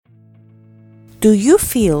Do you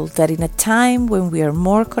feel that in a time when we are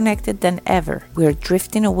more connected than ever, we are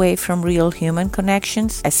drifting away from real human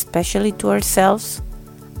connections, especially to ourselves?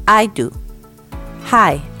 I do.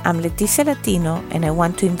 Hi, I'm Leticia Latino, and I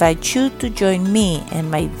want to invite you to join me and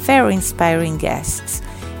my very inspiring guests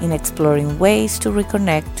in exploring ways to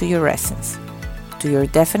reconnect to your essence, to your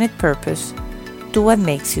definite purpose, to what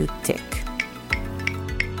makes you tick.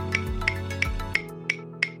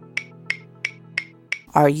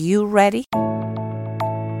 Are you ready?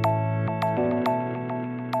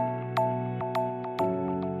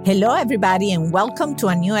 Hello, everybody, and welcome to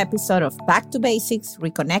a new episode of Back to Basics,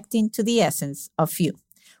 Reconnecting to the Essence of You.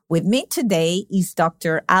 With me today is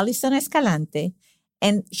Dr. Alison Escalante,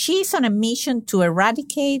 and she's on a mission to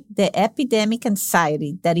eradicate the epidemic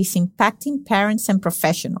anxiety that is impacting parents and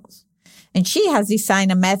professionals. And she has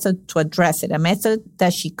designed a method to address it, a method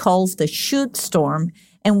that she calls the Should Storm,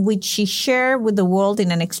 and which she shared with the world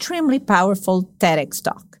in an extremely powerful TEDx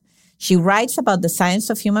talk. She writes about the science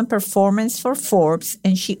of human performance for Forbes,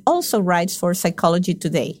 and she also writes for Psychology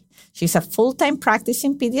Today. She's a full-time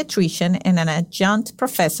practicing pediatrician and an adjunct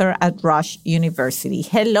professor at Rush University.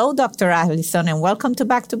 Hello, Dr. Alison, and welcome to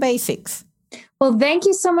Back to Basics. Well, thank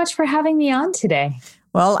you so much for having me on today.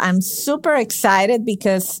 Well, I'm super excited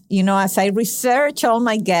because, as I research all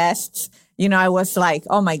my guests, I was like,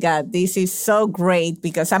 oh my God, this is so great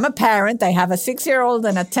because I'm a parent. I have a 6-year-old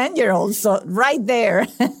and a 10-year-old. So right there,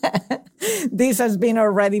 this has been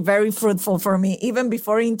already very fruitful for me, even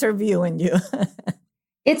before interviewing you.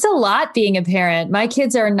 It's a lot being a parent. My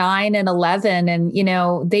kids are 9 and 11,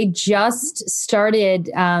 and, they just started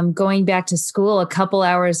going back to school a couple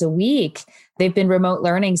hours a week. They've been remote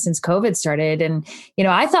learning since COVID started. And,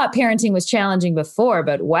 I thought parenting was challenging before,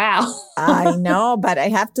 but wow. I know, but I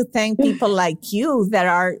have to thank people like you that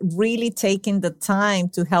are really taking the time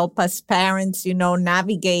to help us parents,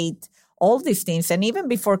 navigate all these things. And even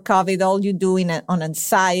before COVID, all you do on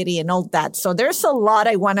anxiety and all that. So there's a lot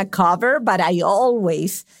I want to cover, but I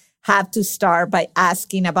always have to start by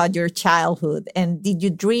asking about your childhood. And did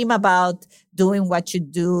you dream about doing what you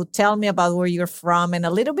do? Tell me about where you're from and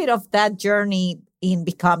a little bit of that journey in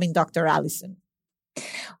becoming Dr. Alison.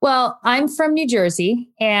 Well, I'm from New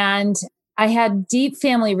Jersey, and I had deep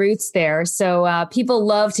family roots there. So people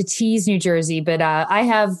love to tease New Jersey, but I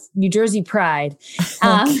have New Jersey pride.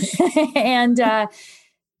 And, I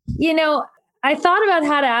thought about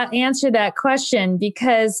how to answer that question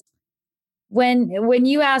because when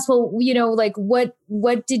you ask, well,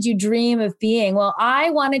 what did you dream of being? Well, I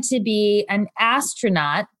wanted to be an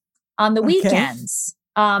astronaut on the weekends.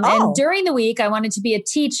 And during the week, I wanted to be a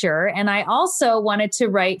teacher, and I also wanted to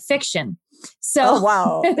write fiction. So,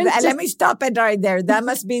 wow. Let me stop it right there. That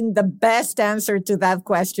must be the best answer to that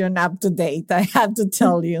question up to date. I have to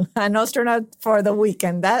tell you, an astronaut for the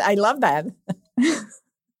weekend. I love that.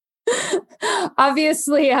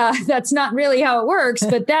 Obviously, that's not really how it works,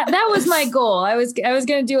 but that was my goal. I was going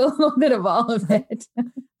to do a little bit of all of it.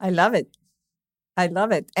 I love it.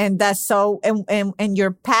 And that's so, and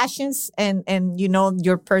your passions and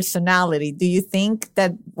your personality. Do you think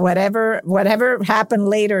that whatever happened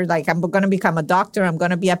later, like I'm going to become a doctor, I'm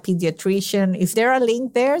going to be a pediatrician, is there a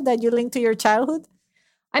link there that you link to your childhood?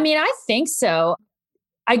 I mean, I think so.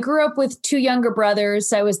 I grew up with 2 younger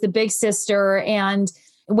brothers. I was the big sister, and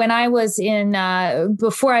when I was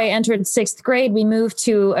before I entered 6th grade, we moved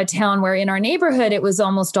to a town where in our neighborhood, it was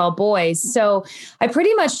almost all boys. So I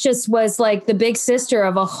pretty much just was like the big sister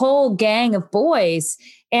of a whole gang of boys.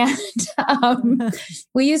 And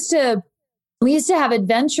we used to have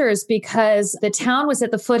adventures because the town was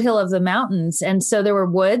at the foothill of the mountains. And so there were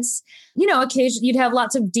woods, occasionally you'd have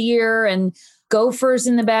lots of deer and gophers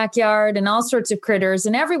in the backyard and all sorts of critters.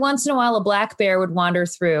 And every once in a while, a black bear would wander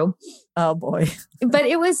through. Oh boy. But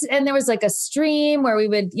there was like a stream where we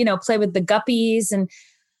would, play with the guppies. And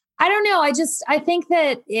I don't know. I think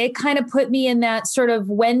that it kind of put me in that sort of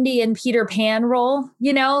Wendy and Peter Pan role,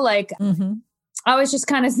 Mm-hmm. I was just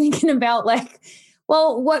kind of thinking about like,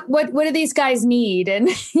 well, what do these guys need? And,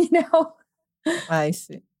 I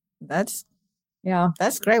see. Yeah,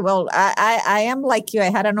 that's great. Well, I am like you. I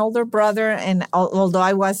had an older brother, and although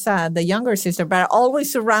I was the younger sister, but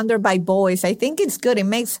always surrounded by boys. I think it's good. It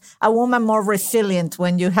makes a woman more resilient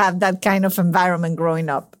when you have that kind of environment growing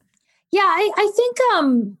up. Yeah, I think,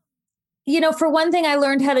 for one thing, I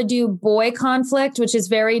learned how to do boy conflict, which is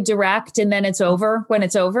very direct, and then it's over when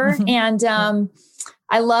it's over. And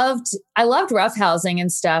I loved roughhousing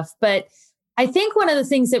and stuff, but I think one of the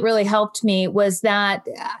things that really helped me was that,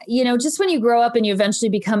 just when you grow up and you eventually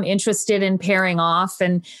become interested in pairing off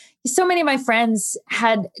and, so many of my friends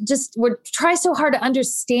would try so hard to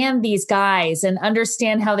understand these guys and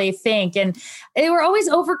understand how they think. And they were always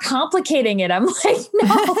overcomplicating it. I'm like,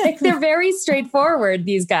 no, like they're very straightforward,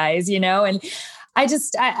 these guys, and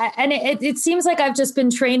it seems like I've just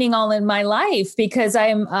been training all in my life because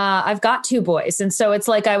I've got two boys. And so it's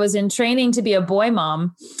like I was in training to be a boy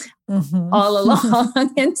mom all along.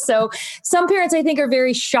 And so some parents, I think, are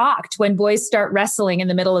very shocked when boys start wrestling in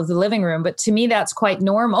the middle of the living room. But to me, that's quite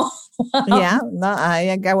normal. Yeah, no,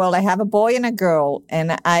 I have a boy and a girl,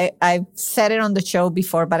 and I've said it on the show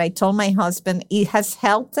before, but I told my husband it has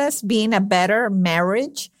helped us being a better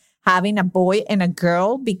marriage, having a boy and a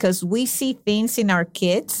girl, because we see things in our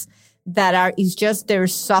kids that is just their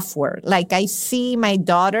software. Like I see my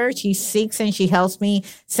daughter, she's 6 and she helps me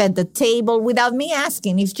set the table without me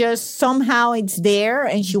asking. It's just somehow it's there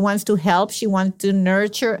and she wants to help. She wants to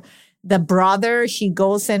nurture the brother. She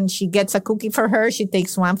goes and she gets a cookie for her. She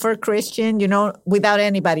takes one for Christian, without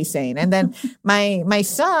anybody saying. And then my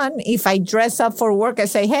son, if I dress up for work, I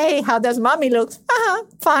say, hey, how does mommy look?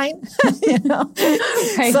 Fine.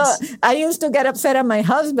 Right. So I used to get upset at my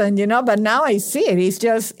husband, but now I see it.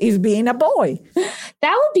 He's being a boy.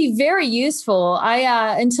 That would be very useful.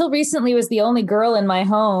 I, until recently, was the only girl in my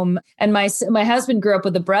home, and my husband grew up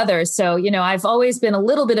with a brother. So, I've always been a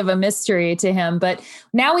little bit of a mystery to him, but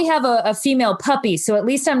now we have a female puppy. So at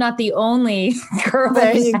least I'm not the only girl.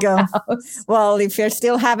 There you go. House. Well, if you're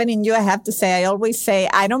still having in you, I have to say, I always say,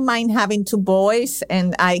 I don't mind having two boys.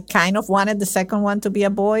 And I kind of wanted the second one to be a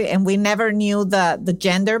boy. And we never knew the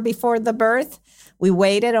gender before the birth. We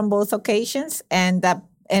waited on both occasions. And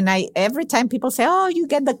every time people say, oh, you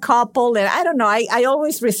get the couple. And I don't know, I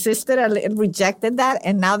always resisted and rejected that.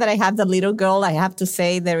 And now that I have the little girl, I have to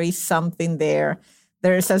say there is something there.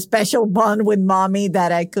 There's a special bond with mommy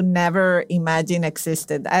that I could never imagine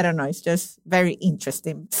existed. I don't know. It's just very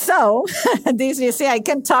interesting. So you see, I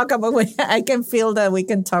can feel that we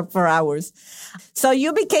can talk for hours. So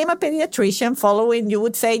you became a pediatrician you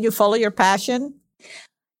would say you follow your passion?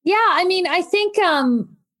 Yeah. I mean, I think,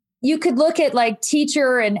 you could look at like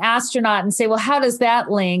teacher and astronaut and say, well, how does that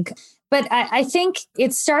link? But I think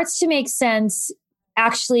it starts to make sense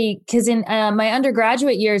actually, because in my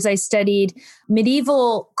undergraduate years, I studied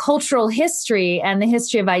medieval cultural history and the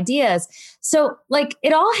history of ideas. So like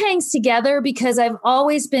it all hangs together because I've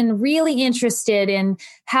always been really interested in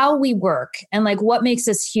how we work and like what makes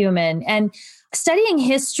us human. And studying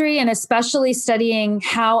history and especially studying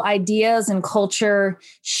how ideas and culture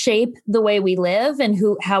shape the way we live and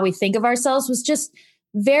how we think of ourselves was just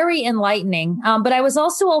very enlightening. But I was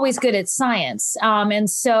also always good at science. And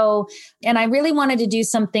I really wanted to do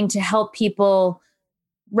something to help people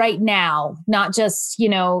right now, not just,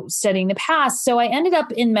 studying the past. So I ended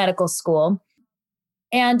up in medical school.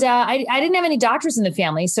 And I didn't have any doctors in the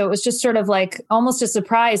family. So it was just sort of like almost a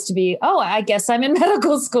surprise to be, oh, I guess I'm in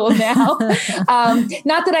medical school now.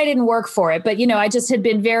 Not that I didn't work for it, but, I just had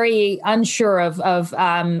been very unsure of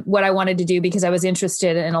what I wanted to do because I was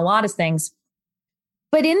interested in a lot of things.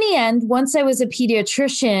 But in the end, once I was a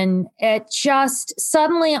pediatrician, it just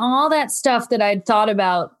suddenly all that stuff that I'd thought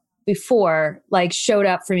about before like showed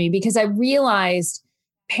up for me because I realized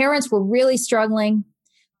parents were really struggling.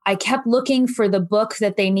 I kept looking for the book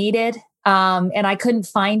that they needed, and I couldn't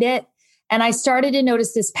find it. And I started to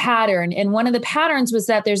notice this pattern. And one of the patterns was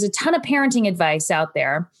that there's a ton of parenting advice out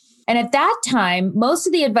there. And at that time, most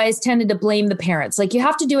of the advice tended to blame the parents. Like, you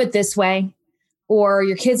have to do it this way, or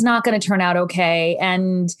your kid's not going to turn out okay.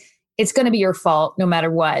 And it's going to be your fault no matter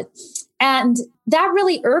what. And that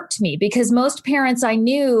really irked me because most parents I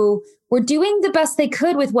knew were doing the best they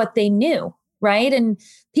could with what they knew. Right. And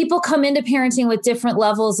people come into parenting with different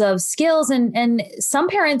levels of skills. And some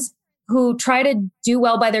parents who try to do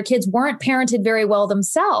well by their kids weren't parented very well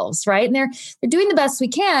themselves. Right. And they're doing the best we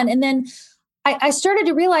can. And then I started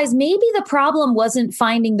to realize maybe the problem wasn't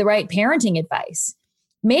finding the right parenting advice.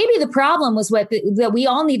 Maybe the problem was that we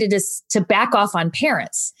all needed to back off on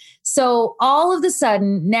parents. So all of a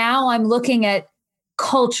sudden, now I'm looking at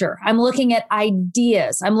culture. I'm looking at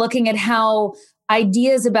ideas. I'm looking at how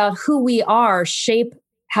ideas about who we are shape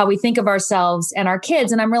how we think of ourselves and our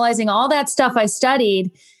kids. And I'm realizing all that stuff I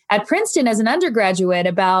studied at Princeton as an undergraduate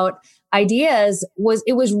about ideas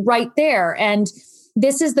was right there. And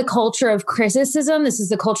this is the culture of criticism. This is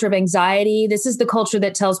the culture of anxiety. This is the culture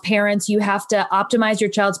that tells parents you have to optimize your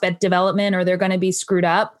child's development or they're going to be screwed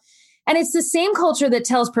up. And it's the same culture that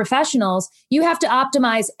tells professionals you have to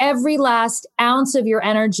optimize every last ounce of your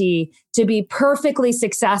energy to be perfectly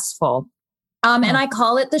successful. And I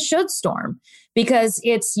call it the should storm because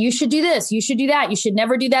it's you should do this, you should do that, you should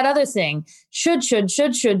never do that other thing. Should.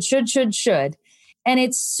 And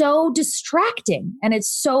it's so distracting and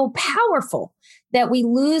it's so powerful that we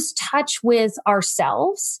lose touch with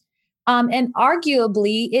ourselves. And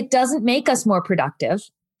arguably, it doesn't make us more productive.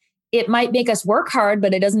 It might make us work hard,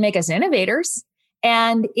 but it doesn't make us innovators.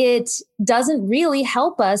 And it doesn't really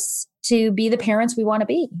help us to be the parents we want to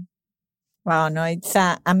be. Wow, no, it's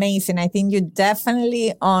amazing. I think you're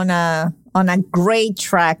definitely on a great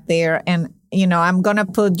track there. And, I'm going to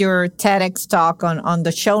put your TEDx talk on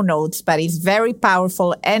the show notes, but it's very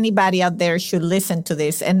powerful. Anybody out there should listen to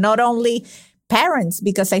this. And not only parents,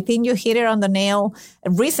 because I think you hit it on the nail.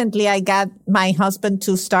 Recently, I got my husband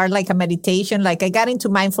to start like a meditation. Like I got into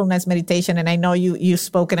mindfulness meditation, and I know you've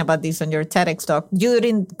spoken about this on your TEDx talk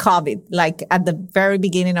during COVID, like at the very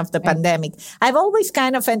beginning of the pandemic. I've always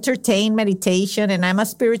kind of entertained meditation, and I'm a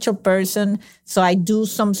spiritual person, so I do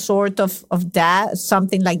some sort of that,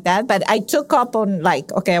 something like that. But I took up on like,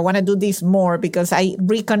 okay, I want to do this more because I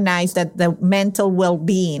recognize that the mental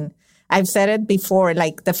well-being, I've said it before,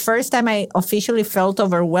 like the first time I officially felt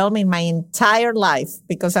overwhelmed in my entire life,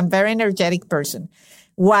 because I'm a very energetic person,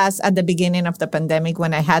 was at the beginning of the pandemic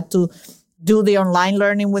when I had to do the online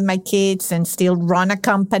learning with my kids and still run a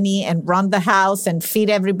company and run the house and feed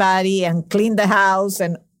everybody and clean the house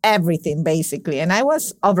and everything basically. And I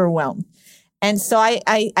was overwhelmed. And so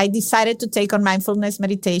I decided to take on mindfulness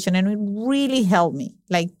meditation, and it really helped me,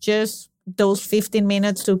 like just those 15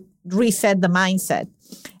 minutes to reset the mindset.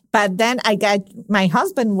 But then my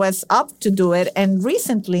husband was up to do it. And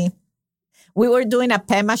recently we were doing a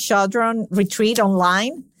Pema Chodron retreat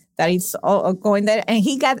online that is going there. And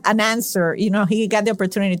he got an answer, he got the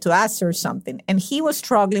opportunity to answer something. And he was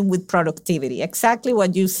struggling with productivity, exactly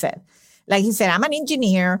what you said. Like he said, I'm an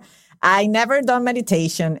engineer. I never done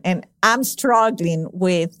meditation, and I'm struggling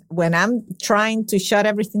with when I'm trying to shut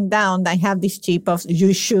everything down. I have this chip of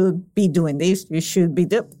you should be doing this. You should be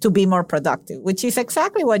to be more productive, which is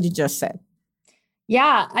exactly what you just said.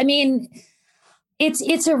 Yeah. I mean,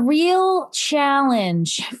 it's a real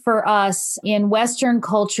challenge for us in Western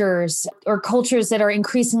cultures or cultures that are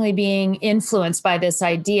increasingly being influenced by this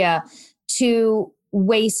idea to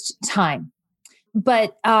waste time.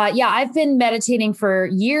 But I've been meditating for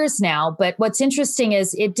years now. But what's interesting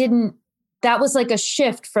is that was like a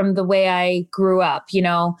shift from the way I grew up.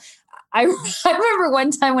 I remember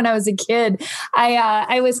one time when I was a kid,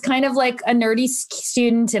 I was kind of like a nerdy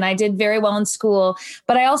student and I did very well in school,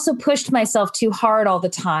 but I also pushed myself too hard all the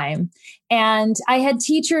time. And I had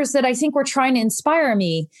teachers that I think were trying to inspire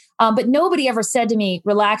me, but nobody ever said to me,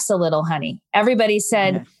 relax a little, honey. Everybody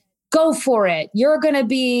said, go for it. You're going to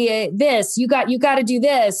be this. You got to do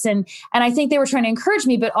this. And I think they were trying to encourage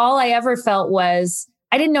me, but all I ever felt was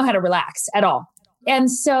I didn't know how to relax at all. And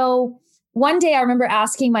so one day I remember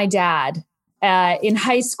asking my dad in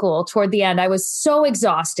high school toward the end, I was so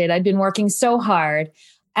exhausted. I'd been working so hard.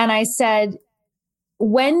 And I said,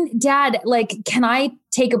 Dad, like, can I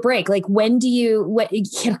take a break? Like,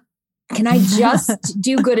 can I just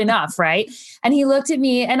do good enough? Right. And he looked at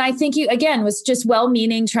me, and I think he, again, was just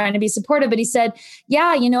well-meaning, trying to be supportive, but he said,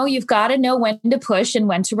 yeah, you've got to know when to push and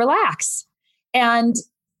when to relax. And,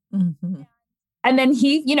 and then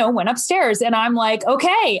he, went upstairs, and I'm like,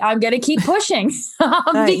 okay, I'm going to keep pushing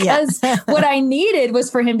because what I needed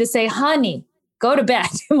was for him to say, honey, go to bed.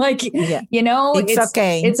 It's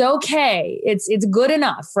okay. It's okay. It's good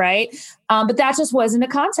enough. Right. But that just wasn't a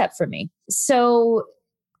concept for me. So,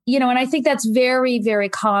 and I think that's very, very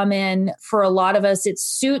common for a lot of us. It's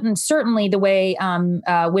certainly the way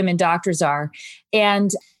women doctors are.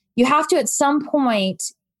 And you have to, at some point,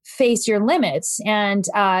 face your limits. And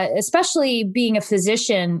especially being a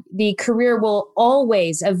physician, the career will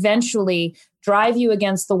always eventually drive you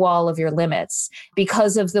against the wall of your limits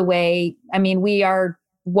because of the way, we are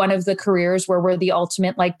one of the careers where we're the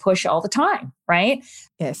ultimate push all the time, right?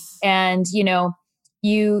 Yes. And,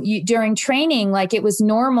 you during training, it was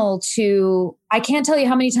normal I can't tell you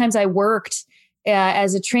how many times I worked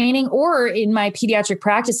as a training or in my pediatric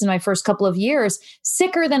practice in my first couple of years,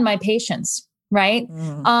 sicker than my patients. Right.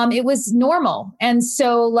 It was normal. And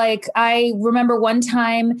so I remember one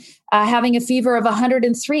time having a fever of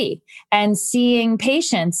 103 and seeing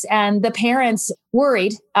patients and the parents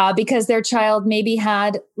worried because their child maybe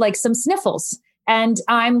had some sniffles. And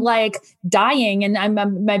I'm dying and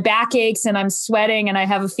my back aches and I'm sweating and I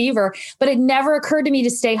have a fever, but it never occurred to me to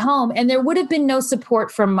stay home. And there would have been no support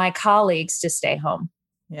from my colleagues to stay home.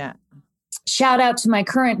 Yeah. Shout out to my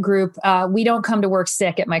current group. We don't come to work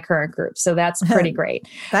sick at my current group. So that's pretty great.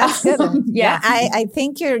 That's good. I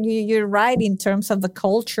think you're right in terms of the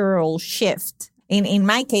cultural shift. In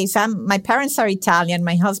my case, my parents are Italian.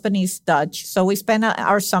 My husband is Dutch. So we spend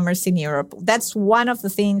our summers in Europe. That's one of the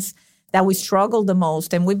things that we struggle the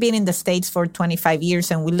most. And we've been in the States for 25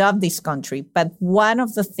 years and we love this country. But one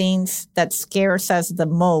of the things that scares us the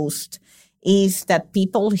most is that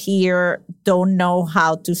people here don't know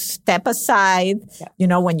how to step aside. Yeah. You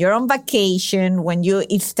know, when you're on vacation,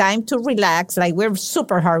 it's time to relax, like we're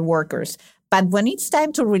super hard workers. But when it's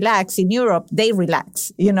time to relax in Europe, they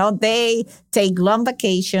relax. You know, they take long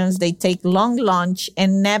vacations, they take long lunch,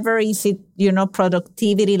 and never is it,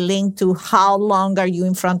 productivity linked to how long are you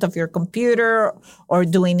in front of your computer or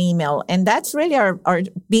doing email. And that's really our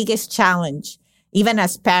biggest challenge, even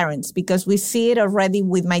as parents, because we see it already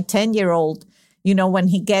with my 10-year-old, when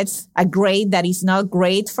he gets a grade that is not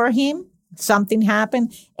great for him, something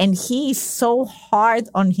happened, and he is so hard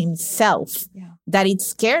on himself. Yeah. That it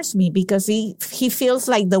scares me because he feels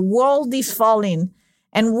like the world is falling.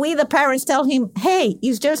 And we, the parents, tell him, hey,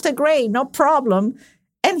 it's just a grade, no problem.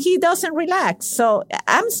 And he doesn't relax. So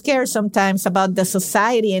I'm scared sometimes about the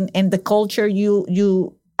society and the culture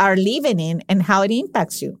you are living in and how it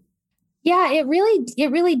impacts you. Yeah, it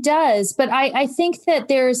really does. But I think that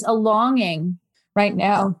there's a longing right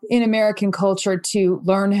now in American culture to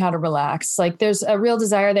learn how to relax. Like there's a real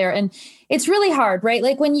desire there. And it's really hard, right?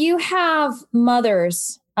 Like when you have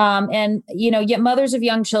mothers and, yet mothers of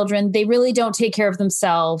young children, they really don't take care of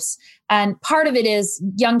themselves. And part of it is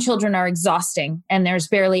young children are exhausting and there's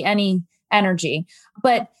barely any energy.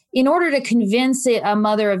 But in order to convince a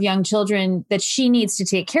mother of young children that she needs to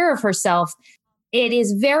take care of herself, it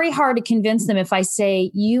is very hard to convince them if I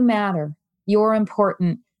say, you matter, you're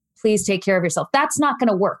important, please take care of yourself. That's not going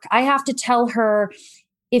to work. I have to tell her,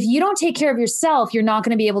 if you don't take care of yourself, you're not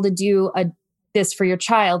going to be able to do this for your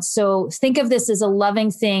child. So think of this as a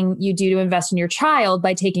loving thing you do to invest in your child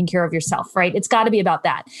by taking care of yourself, right? It's got to be about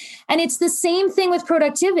that. And it's the same thing with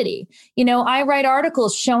productivity. I write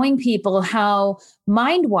articles showing people how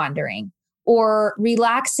mind wandering or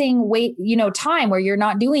relaxing time where you're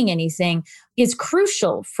not doing anything is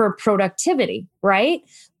crucial for productivity, right?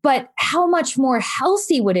 But how much more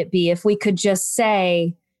healthy would it be if we could just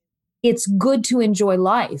say, it's good to enjoy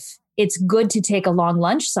life. It's good to take a long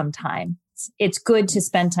lunch sometime. It's good to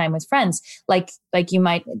spend time with friends like you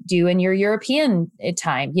might do in your European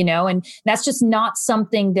time, and that's just not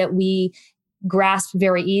something that we grasp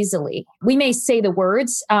very easily. We may say the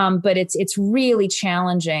words, but it's really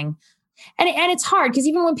challenging. And it's hard because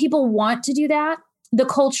even when people want to do that, the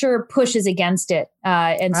culture pushes against it.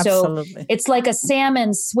 And Absolutely. So it's like a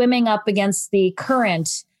salmon swimming up against the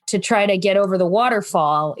current to try to get over the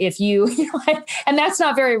waterfall. And that's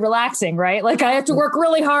not very relaxing, right? Like I have to work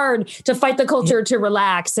really hard to fight the culture to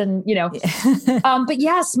relax and, but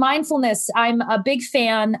yes, mindfulness, I'm a big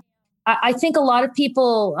fan. I think a lot of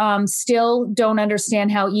people still don't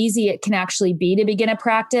understand how easy it can actually be to begin a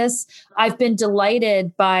practice. I've been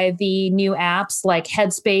delighted by the new apps like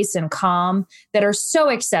Headspace and Calm that are so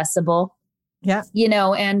accessible. Yeah.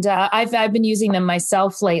 And I've been using them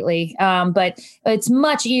myself lately. But it's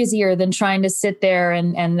much easier than trying to sit there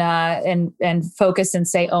and focus and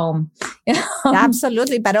say Om.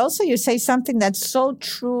 Absolutely. But also you say something that's so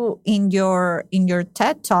true in your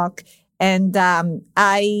TED Talk. And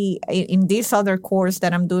in this other course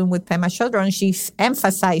that I'm doing with Pema Chodron, she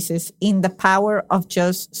emphasizes in the power of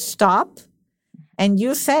just stop. And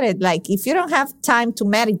you said it, like, if you don't have time to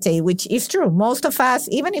meditate, which is true, most of us,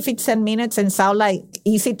 even if it's 10 minutes and sound like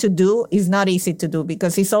easy to do, is not easy to do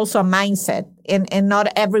because it's also a mindset. And not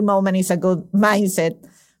every moment is a good mindset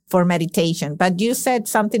for meditation. But you said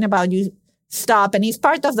something about you stop, and it's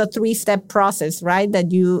part of the 3-step process, right?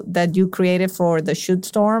 That you created for the shoot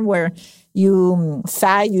storm, where you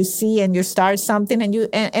sigh, you see, and you start something,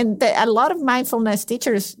 and a lot of mindfulness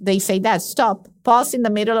teachers, they say that stop, pause in the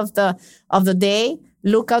middle of the day,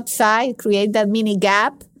 look outside, create that mini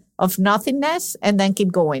gap of nothingness, and then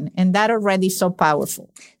keep going. And that already is so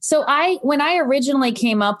powerful. So when I originally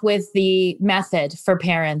came up with the method for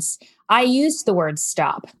parents, I used the word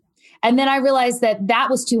stop, and then I realized that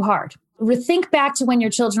was too hard. Think back to when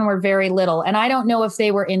your children were very little. And I don't know if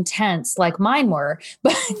they were intense like mine were,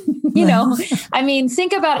 but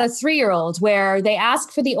think about a 3-year-old where they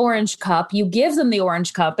ask for the orange cup, you give them the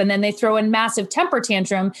orange cup, and then they throw a massive temper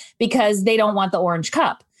tantrum because they don't want the orange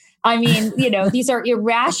cup. These are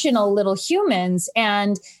irrational little humans.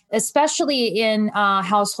 And especially in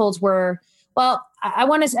households where, I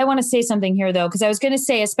want to say something here, though, because I was going to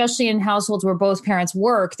say, especially in households where both parents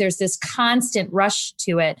work, there's this constant rush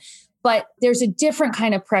to it. But there's a different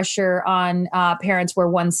kind of pressure on parents where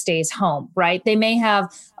one stays home, right? They may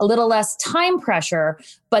have a little less time pressure,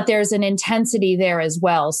 but there's an intensity there as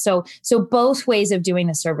well. So both ways of doing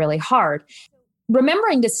this are really hard.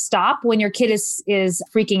 Remembering to stop when your kid is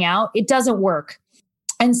freaking out, it doesn't work.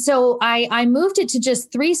 And so I moved it to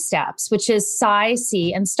just 3 steps, which is sigh,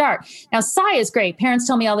 see, and start. Now, sigh is great. Parents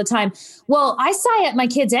tell me all the time, well, I sigh at my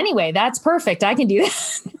kids anyway. That's perfect. I can do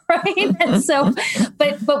that. Right. And so,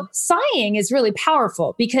 but sighing is really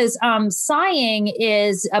powerful because sighing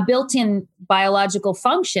is a built-in biological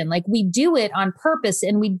function. Like we do it on purpose,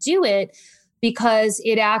 and we do it because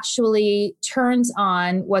it actually turns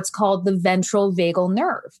on what's called the ventral vagal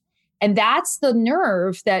nerve. And that's the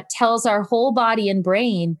nerve that tells our whole body and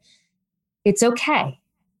brain, it's okay.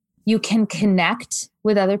 You can connect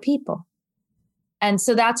with other people. And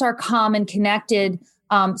so that's our calm and connected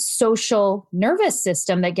social nervous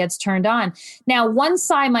system that gets turned on. Now, one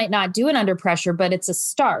sigh might not do it under pressure, but it's a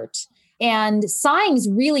start. And sighing is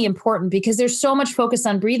really important because there's so much focus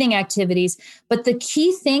on breathing activities. But the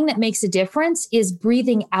key thing that makes a difference is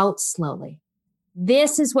breathing out slowly.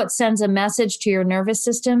 This is what sends a message to your nervous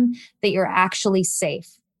system that you're actually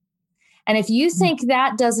safe. And if you think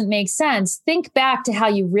that doesn't make sense, think back to how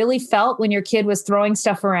you really felt when your kid was throwing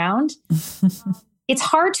stuff around. It's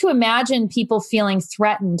hard to imagine people feeling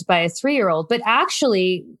threatened by a 3-year-old, but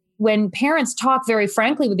actually, when parents talk very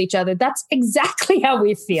frankly with each other, that's exactly how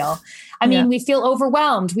we feel. I mean, we feel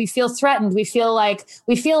overwhelmed. We feel threatened. We feel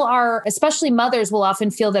especially mothers will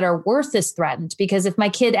often feel that our worth is threatened because if my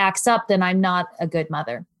kid acts up, then I'm not a good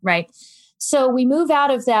mother, right? So we move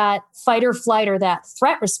out of that fight or flight or that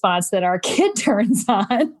threat response that our kid turns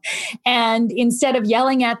on. And instead of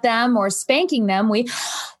yelling at them or spanking them, we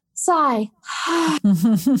sigh.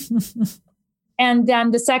 And then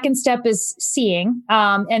the second step is seeing.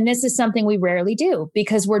 And this is something we rarely do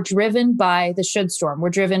because we're driven by the should storm. We're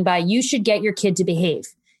driven by you should get your kid to behave.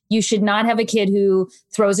 You should not have a kid who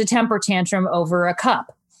throws a temper tantrum over a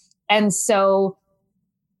cup. And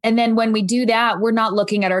then when we do that, we're not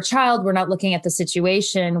looking at our child. We're not looking at the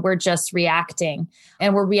situation. We're just reacting.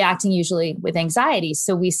 And we're reacting usually with anxiety.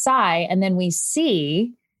 So we sigh and then we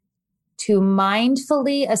see to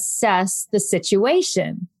mindfully assess the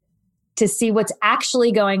situation, to see what's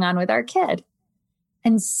actually going on with our kid.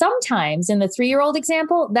 And sometimes in the 3-year-old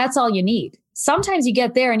example, that's all you need. Sometimes you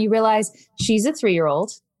get there and you realize she's a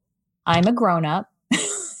 3-year-old. I'm a grown-up.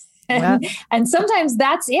 and sometimes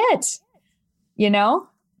that's it, you know?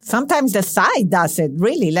 Sometimes the sigh does it,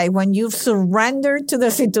 really. Like when you've surrendered to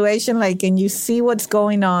the situation, and you see what's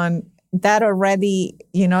going on, that already,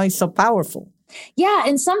 is so powerful. Yeah.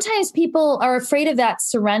 And sometimes people are afraid of that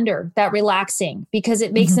surrender, that relaxing, because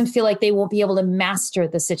it makes them feel like they won't be able to master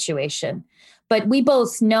the situation. But we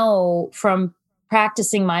both know from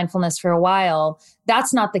practicing mindfulness for a while,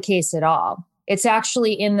 that's not the case at all. It's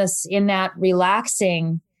actually in that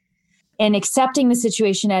relaxing and accepting the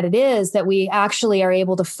situation as it is that we actually are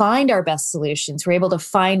able to find our best solutions. We're able to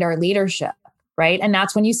find our leadership. Right. And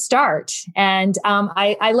that's when you start. And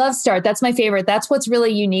I love start. That's my favorite. That's what's really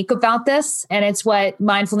unique about this. And it's what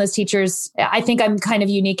mindfulness teachers, I think I'm kind of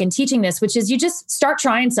unique in teaching this, which is you just start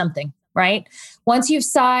trying something, right? Once you've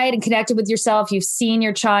sighed and connected with yourself, you've seen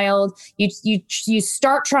your child, you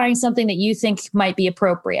start trying something that you think might be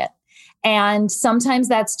appropriate. And sometimes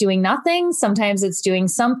that's doing nothing. Sometimes it's doing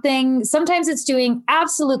something. Sometimes it's doing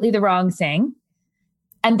absolutely the wrong thing.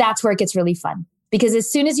 And that's where it gets really fun. Because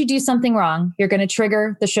as soon as you do something wrong, you're going to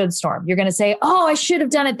trigger the should storm. You're going to say, oh, I should have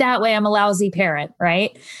done it that way. I'm a lousy parent,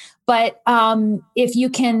 right? But if you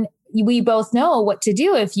can, we both know what to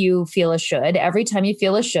do if you feel a should. Every time you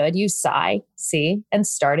feel a should, you sigh, see, and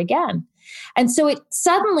start again. And so it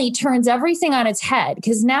suddenly turns everything on its head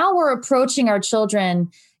because now we're approaching our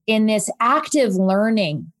children in this active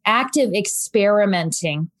learning, active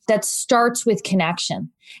experimenting that starts with connection.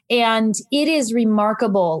 And it is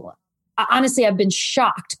remarkable. Honestly, I've been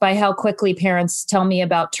shocked by how quickly parents tell me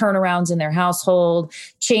about turnarounds in their household,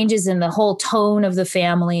 changes in the whole tone of the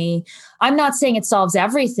family. I'm not saying it solves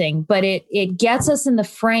everything, but it gets us in the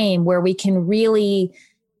frame where we can really,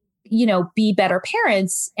 be better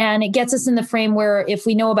parents. And it gets us in the frame where if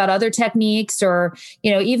we know about other techniques or,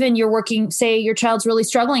 even you're working, say your child's really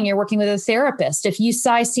struggling, you're working with a therapist. If you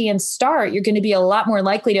sigh, see, and start, you're going to be a lot more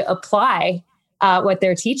likely to apply what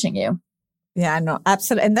they're teaching you. Yeah, no,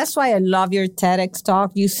 absolutely. And that's why I love your TEDx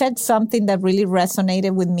talk. You said something that really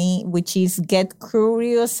resonated with me, which is get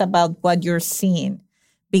curious about what you're seeing.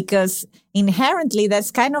 Because inherently, that's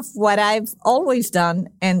kind of what I've always done.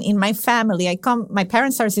 And in my family, my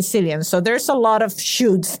parents are Sicilian, so there's a lot of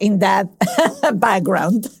shoulds in that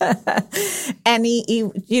background. And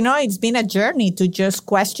it's been a journey to just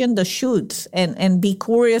question the shoulds and be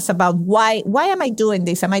curious about why am I doing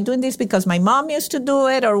this? Am I doing this because my mom used to do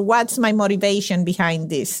it, or what's my motivation behind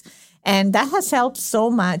this? And that has helped so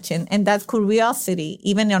much. And that curiosity,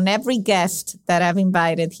 even on every guest that I've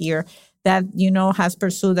invited here, that, has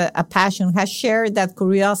pursued a passion has shared that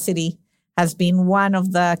curiosity has been one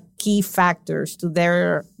of the key factors to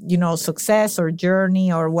their, success or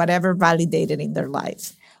journey or whatever validated in their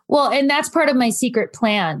lives. Well, and that's part of my secret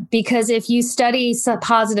plan, because if you study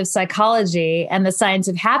positive psychology and the science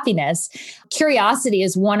of happiness, curiosity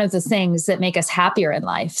is one of the things that make us happier in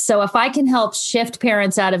life. So if I can help shift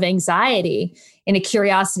parents out of anxiety into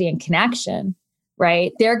curiosity and connection,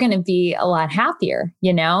 right, they're going to be a lot happier,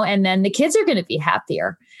 and then the kids are going to be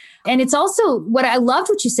happier. And it's also what I loved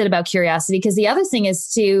what you said about curiosity, because the other thing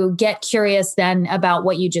is to get curious then about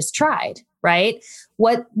what you just tried, right?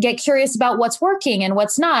 Get curious about what's working and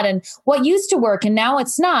what's not, and what used to work and now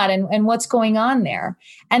it's not, and what's going on there.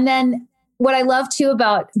 And then what I love too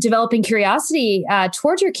about developing curiosity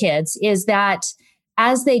toward your kids is that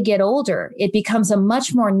as they get older, it becomes a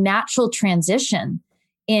much more natural transition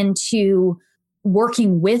into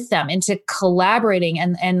working with them, into collaborating.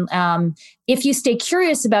 And if you stay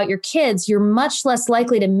curious about your kids, you're much less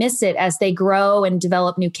likely to miss it as they grow and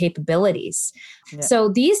develop new capabilities. Yeah. So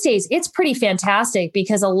these days, it's pretty fantastic,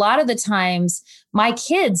 because a lot of the times my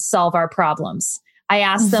kids solve our problems. I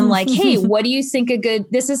ask them like, hey, what do you think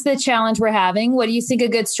this is the challenge we're having. What do you think a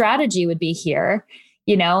good strategy would be here?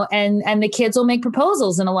 And the kids will make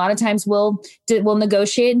proposals. And a lot of times we'll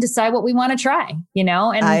negotiate and decide what we want to try,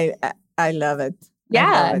 and I love it.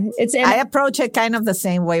 Yeah. I approach it kind of the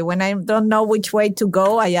same way. When I don't know which way to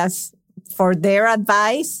go, I ask for their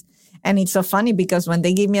advice. And it's so funny because when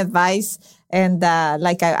they give me advice, and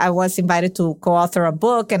I was invited to co-author a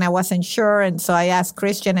book and I wasn't sure. And so I asked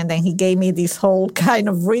Christian, and then he gave me this whole kind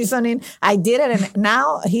of reasoning. I did it. And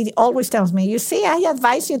now he always tells me, you see, I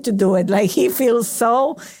advise you to do it. Like, he feels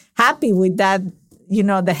so happy with that,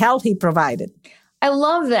 the help he provided. I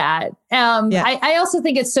love that. I also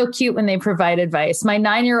think it's so cute when they provide advice. My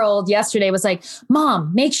 9-year-old yesterday was like,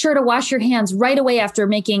 Mom, make sure to wash your hands right away after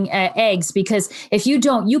making eggs, because if you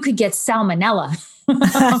don't, you could get salmonella.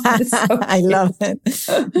 So I love it.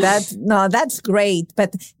 That's great.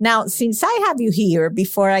 But now, since I have you here,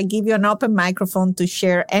 before I give you an open microphone to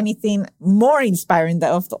share anything more inspiring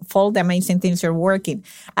of all the amazing things you're working,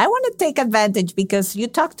 I want to take advantage, because you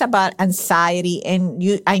talked about anxiety, and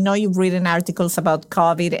I know you've written articles about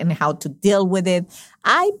COVID and how to deal with it.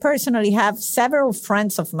 I personally have several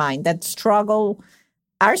friends of mine that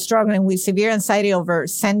are struggling with severe anxiety over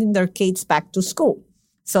sending their kids back to school.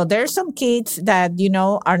 So there's some kids that,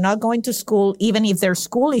 are not going to school, even if their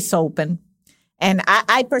school is open. And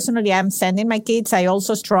I personally am sending my kids. I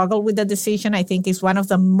also struggle with the decision. I think it's one of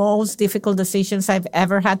the most difficult decisions I've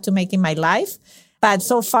ever had to make in my life. But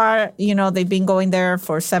so far, they've been going there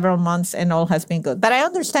for several months and all has been good. But I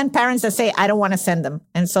understand parents that say, I don't want to send them.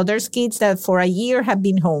 And so there's kids that for a year have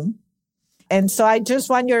been home. And so I just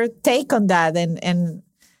want your take on that and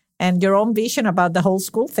your own vision about the whole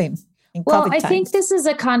school thing. Well, I think this is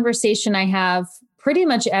a conversation I have pretty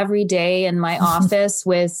much every day in my office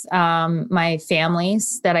with my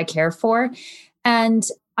families that I care for. And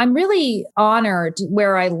I'm really honored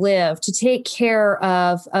where I live to take care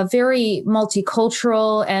of a very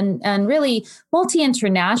multicultural and really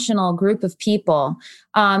multi-international group of people.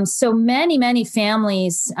 So many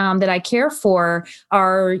families that I care for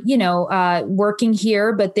are, working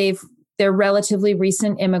here, but they're relatively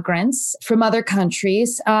recent immigrants from other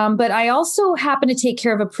countries. But I also happen to take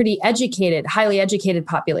care of a pretty highly educated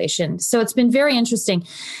population. So it's been very interesting.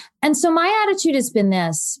 And so my attitude has been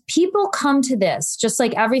this: people come to this, just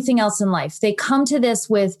like everything else in life, they come to this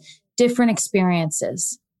with different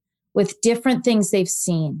experiences, with different things they've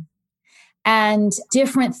seen, and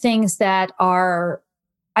different things that are,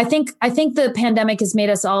 I think the pandemic has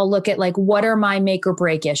made us all look at, like, what are my make or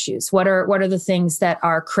break issues? What are the things that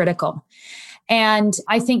are critical? And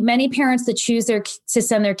I think many parents that choose to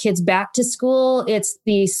send their kids back to school, it's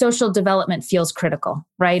the social development feels critical,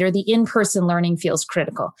 right? Or the in-person learning feels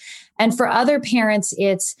critical. And for other parents,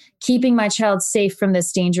 it's keeping my child safe from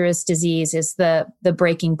this dangerous disease is the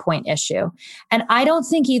breaking point issue. And I don't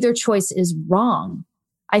think either choice is wrong.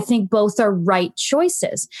 I think both are right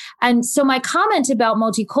choices. And so my comment about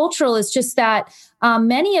multicultural is just that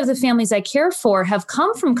many of the families I care for have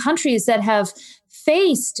come from countries that have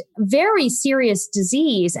faced very serious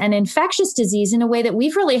disease and infectious disease in a way that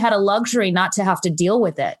we've really had a luxury not to have to deal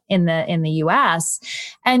with it in the US.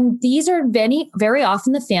 And these are very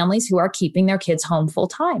often the families who are keeping their kids home full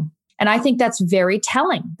time. And I think that's very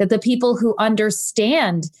telling, that the people who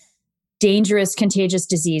understand dangerous, contagious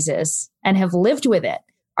diseases and have lived with it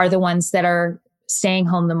are the ones that are staying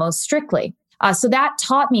home the most strictly. So that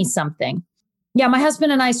taught me something. Yeah, my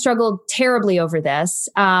husband and I struggled terribly over this.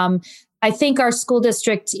 I think our school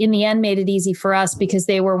district in the end made it easy for us because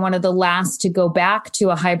they were one of the last to go back to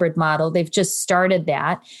a hybrid model. They've just started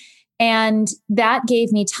that. And that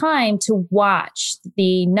gave me time to watch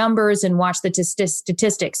the numbers and watch the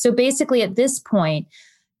statistics. So basically at this point,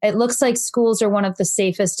 it looks like schools are one of the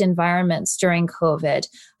safest environments during COVID,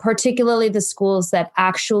 particularly the schools that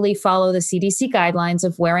actually follow the CDC guidelines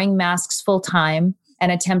of wearing masks full time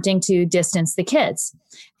and attempting to distance the kids.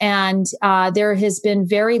 And there has been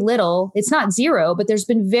very little, it's not zero, but there's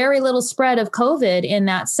been very little spread of COVID in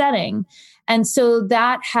that setting. And so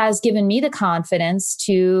that has given me the confidence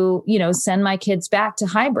to, send my kids back to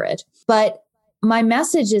hybrid. But my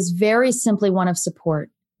message is very simply one of support.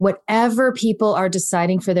 Whatever people are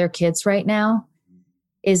deciding for their kids right now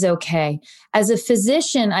is okay. As a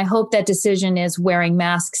physician, I hope that decision is wearing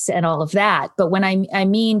masks and all of that. But when I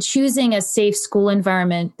mean choosing a safe school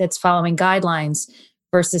environment that's following guidelines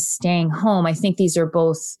versus staying home, I think these are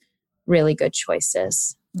both really good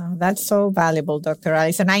choices. No, that's so valuable, Dr.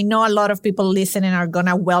 Alison. I know a lot of people listening are going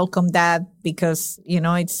to welcome that because,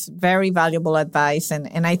 it's very valuable advice.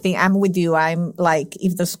 And I think I'm with you. I'm like,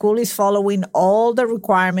 if the school is following all the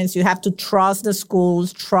requirements, you have to trust the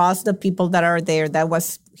schools, trust the people that are there. That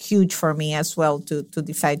was huge for me as well to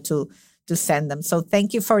decide to send them. So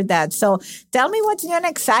thank you for that. So tell me what's new and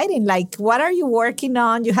exciting. Like, what are you working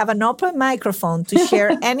on? You have an open microphone to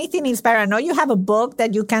share anything inspiring. I know you have a book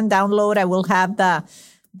that you can download. I will have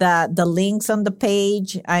the links on the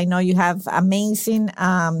page. I know you have amazing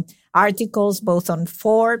articles both on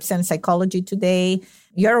Forbes and Psychology Today.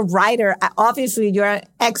 You're a writer. Obviously, you're an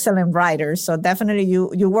excellent writer. So definitely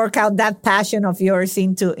you work out that passion of yours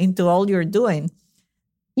into all you're doing.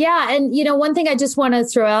 Yeah. And, one thing I just want to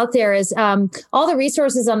throw out there is all the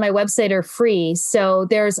resources on my website are free. So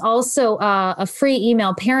there's also a free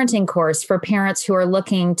email parenting course for parents who are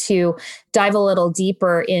looking to dive a little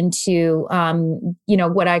deeper into,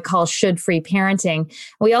 what I call Should Free Parenting.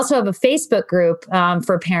 We also have a Facebook group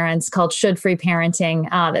for parents called Should Free Parenting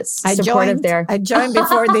that's supportive there. I joined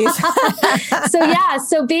before this.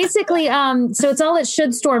 So basically, so it's all at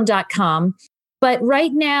shouldStorm.com. But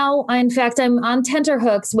right now, in fact, I'm on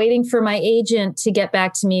tenterhooks waiting for my agent to get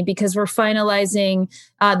back to me because we're finalizing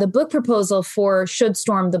the book proposal for Should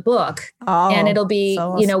Storm the book. And it'll be,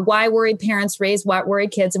 so awesome. Why worried parents raise what worried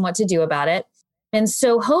kids and what to do about it. And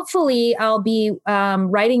so hopefully I'll be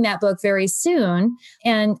writing that book very soon.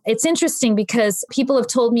 And it's interesting because people have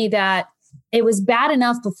told me that it was bad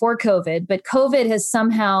enough before COVID, but COVID has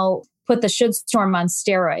somehow put the Should Storm on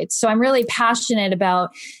steroids. So I'm really passionate about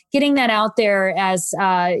getting that out there as,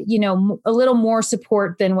 a little more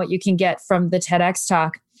support than what you can get from the TEDx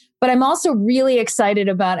talk. But I'm also really excited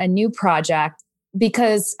about a new project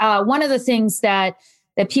because one of the things that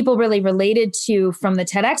people really related to from the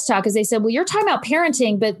TEDx talk is they said, well, you're talking about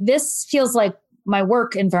parenting, but this feels like my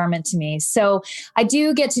work environment to me. So I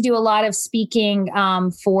do get to do a lot of speaking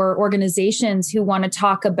for organizations who want to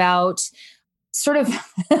talk about sort of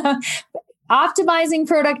optimizing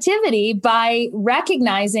productivity by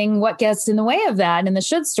recognizing what gets in the way of that in the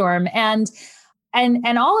should storm. And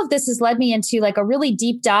all of this has led me into like a really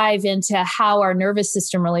deep dive into how our nervous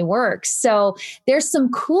system really works. So there's some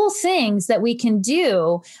cool things that we can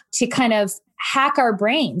do to kind of hack our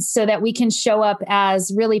brains so that we can show up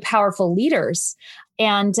as really powerful leaders.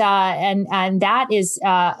 And that is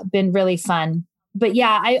been really fun. But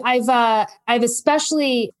yeah, I've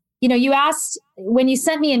especially, you asked when you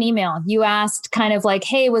sent me an email, you asked kind of like,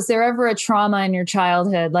 hey, was there ever a trauma in your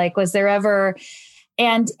childhood? Like, was there ever,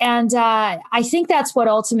 and I think that's what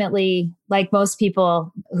ultimately, like most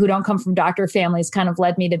people who don't come from doctor families, kind of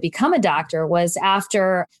led me to become a doctor, was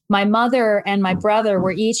after my mother and my brother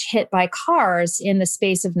were each hit by cars in the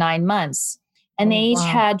space of 9 months. And they each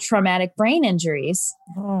had traumatic brain injuries.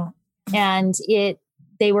 And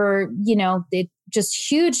they were,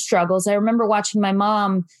 just huge struggles. I remember watching my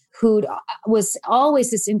mom, who was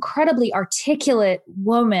always this incredibly articulate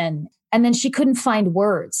woman, and then she couldn't find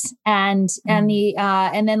words. And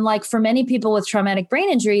then like for many people with traumatic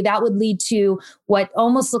brain injury, that would lead to what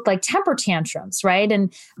almost looked like temper tantrums, right?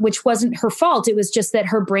 And which wasn't her fault. It was just that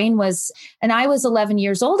her brain was, and I was 11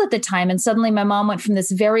 years old at the time. And suddenly my mom went from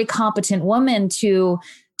this very competent woman to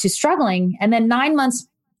struggling. And then 9 months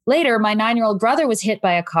later, my 9-year-old brother was hit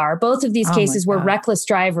by a car. Both of these cases were reckless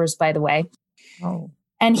drivers, by the way.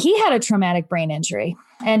 And he had a traumatic brain injury.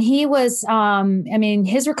 And he was,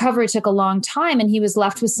 his recovery took a long time, and he was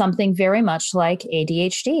left with something very much like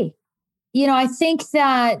ADHD. I think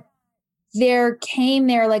that there came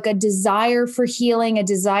like a desire for healing, a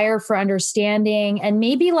desire for understanding, and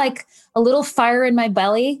maybe like a little fire in my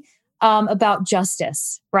belly about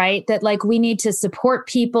justice, right? That like we need to support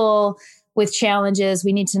people with challenges.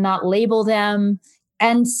 We need to not label them.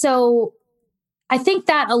 And so I think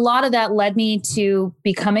that a lot of that led me to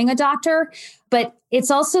becoming a doctor, but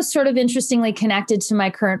it's also sort of interestingly connected to my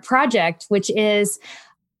current project, which is,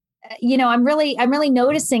 I'm really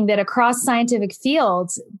noticing that across scientific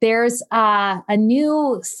fields, there's a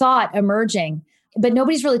new thought emerging, but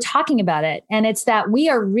nobody's really talking about it. And it's that we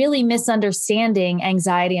are really misunderstanding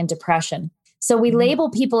anxiety and depression. So we label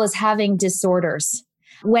people as having disorders,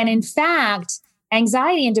 when in fact,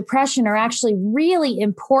 anxiety and depression are actually really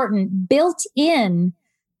important built-in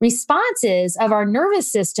responses of our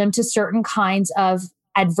nervous system to certain kinds of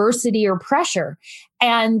adversity or pressure.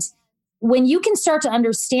 And when you can start to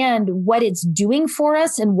understand what it's doing for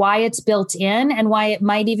us and why it's built in and why it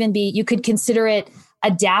might even be, you could consider it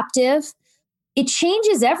adaptive, it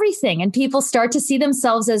changes everything. And people start to see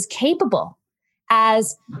themselves as capable.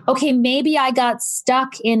 As, okay, maybe I got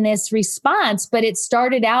stuck in this response, but it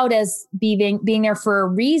started out as being there for a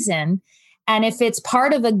reason. And if it's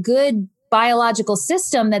part of a good biological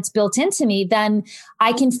system that's built into me, then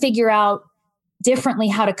I can figure out differently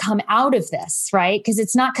how to come out of this, right? Because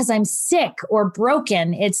it's not because I'm sick or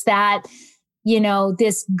broken. It's that,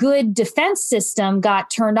 this good defense system got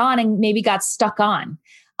turned on and maybe got stuck on.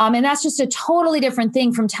 And that's just a totally different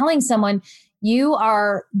thing from telling someone, you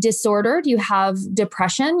are disordered, you have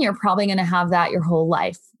depression, you're probably going to have that your whole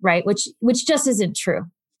life, right? Which just isn't true.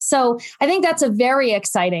 So I think that's a very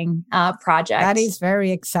exciting project. That is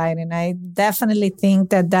very exciting. I definitely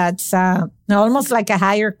think that's almost like a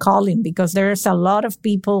higher calling, because there's a lot of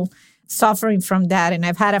people suffering from that. And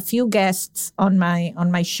I've had a few guests on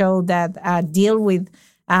my show that deal with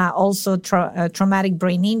also traumatic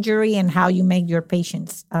brain injury and how you make your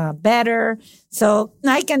patients better. So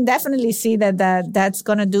I can definitely see that's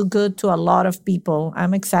going to do good to a lot of people.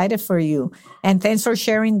 I'm excited for you. And thanks for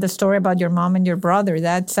sharing the story about your mom and your brother.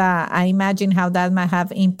 That's I imagine how that might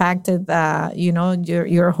have impacted,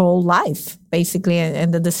 your whole life, basically,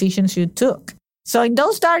 and the decisions you took. So in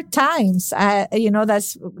those dark times,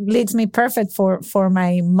 that leads me perfect for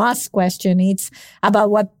my must question. It's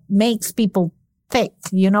about what makes people thick.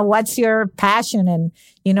 What's your passion? And,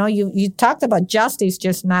 you talked about justice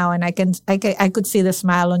just now, and I could see the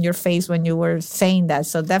smile on your face when you were saying that.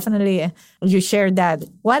 So definitely you shared that.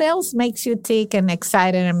 What else makes you tick and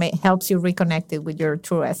excited and helps you reconnect it with your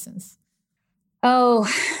true essence? Oh,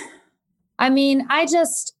 I mean, I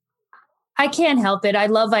can't help it. I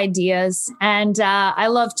love ideas, and I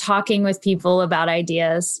love talking with people about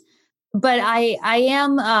ideas. But I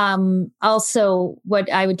am also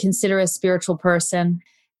what I would consider a spiritual person.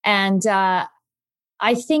 And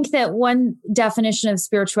I think that one definition of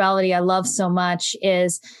spirituality I love so much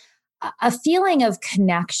is a feeling of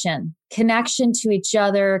connection to each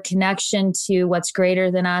other, connection to what's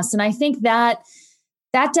greater than us. And I think that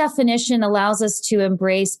definition allows us to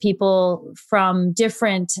embrace people from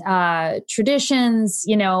different traditions.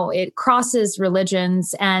 It crosses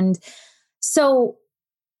religions. And so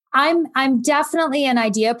I'm definitely an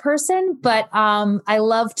idea person, but I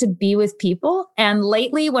love to be with people. And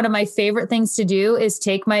lately, one of my favorite things to do is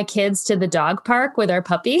take my kids to the dog park with our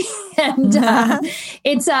puppy. And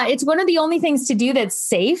it's one of the only things to do that's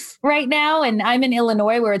safe right now. And I'm in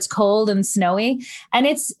Illinois where it's cold and snowy. And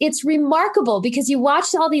it's remarkable because you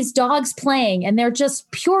watch all these dogs playing and they're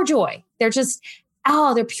just pure joy.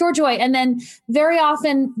 They're pure joy. And then very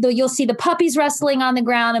often you'll see the puppies wrestling on the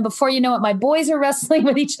ground. And before you know it, my boys are wrestling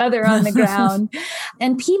with each other on the ground.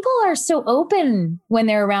 And people are so open when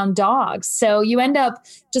they're around dogs. So you end up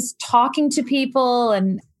just talking to people.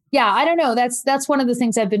 And yeah, I don't know. That's one of the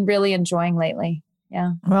things I've been really enjoying lately.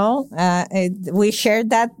 Yeah. Well, we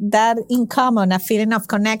shared that in common, a feeling of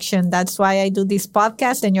connection. That's why I do this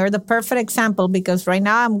podcast. And you're the perfect example, because right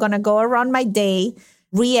now I'm going to go around my day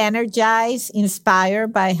re-energized,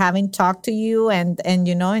 inspired by having talked to you and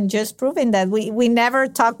just proving that we never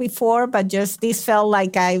talked before, but just this felt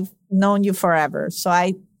like I've known you forever. So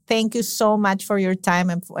I thank you so much for your time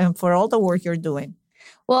and for all the work you're doing.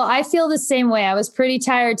 Well, I feel the same way. I was pretty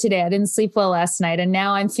tired today. I didn't sleep well last night, and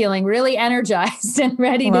now I'm feeling really energized and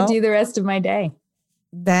ready to do the rest of my day.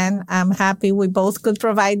 Then I'm happy we both could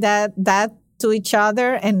provide that to each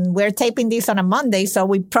other, and we're taping this on a Monday, so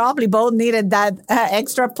we probably both needed that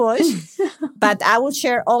extra push. But I will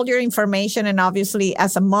share all your information, and obviously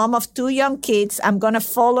as a mom of 2 young kids, I'm going to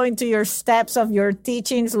follow into your steps of your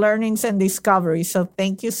teachings, learnings, and discovery. So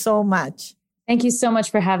thank you so much. Thank you so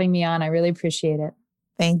much for having me on. I really appreciate it.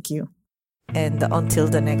 Thank you. And until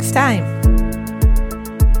the next time.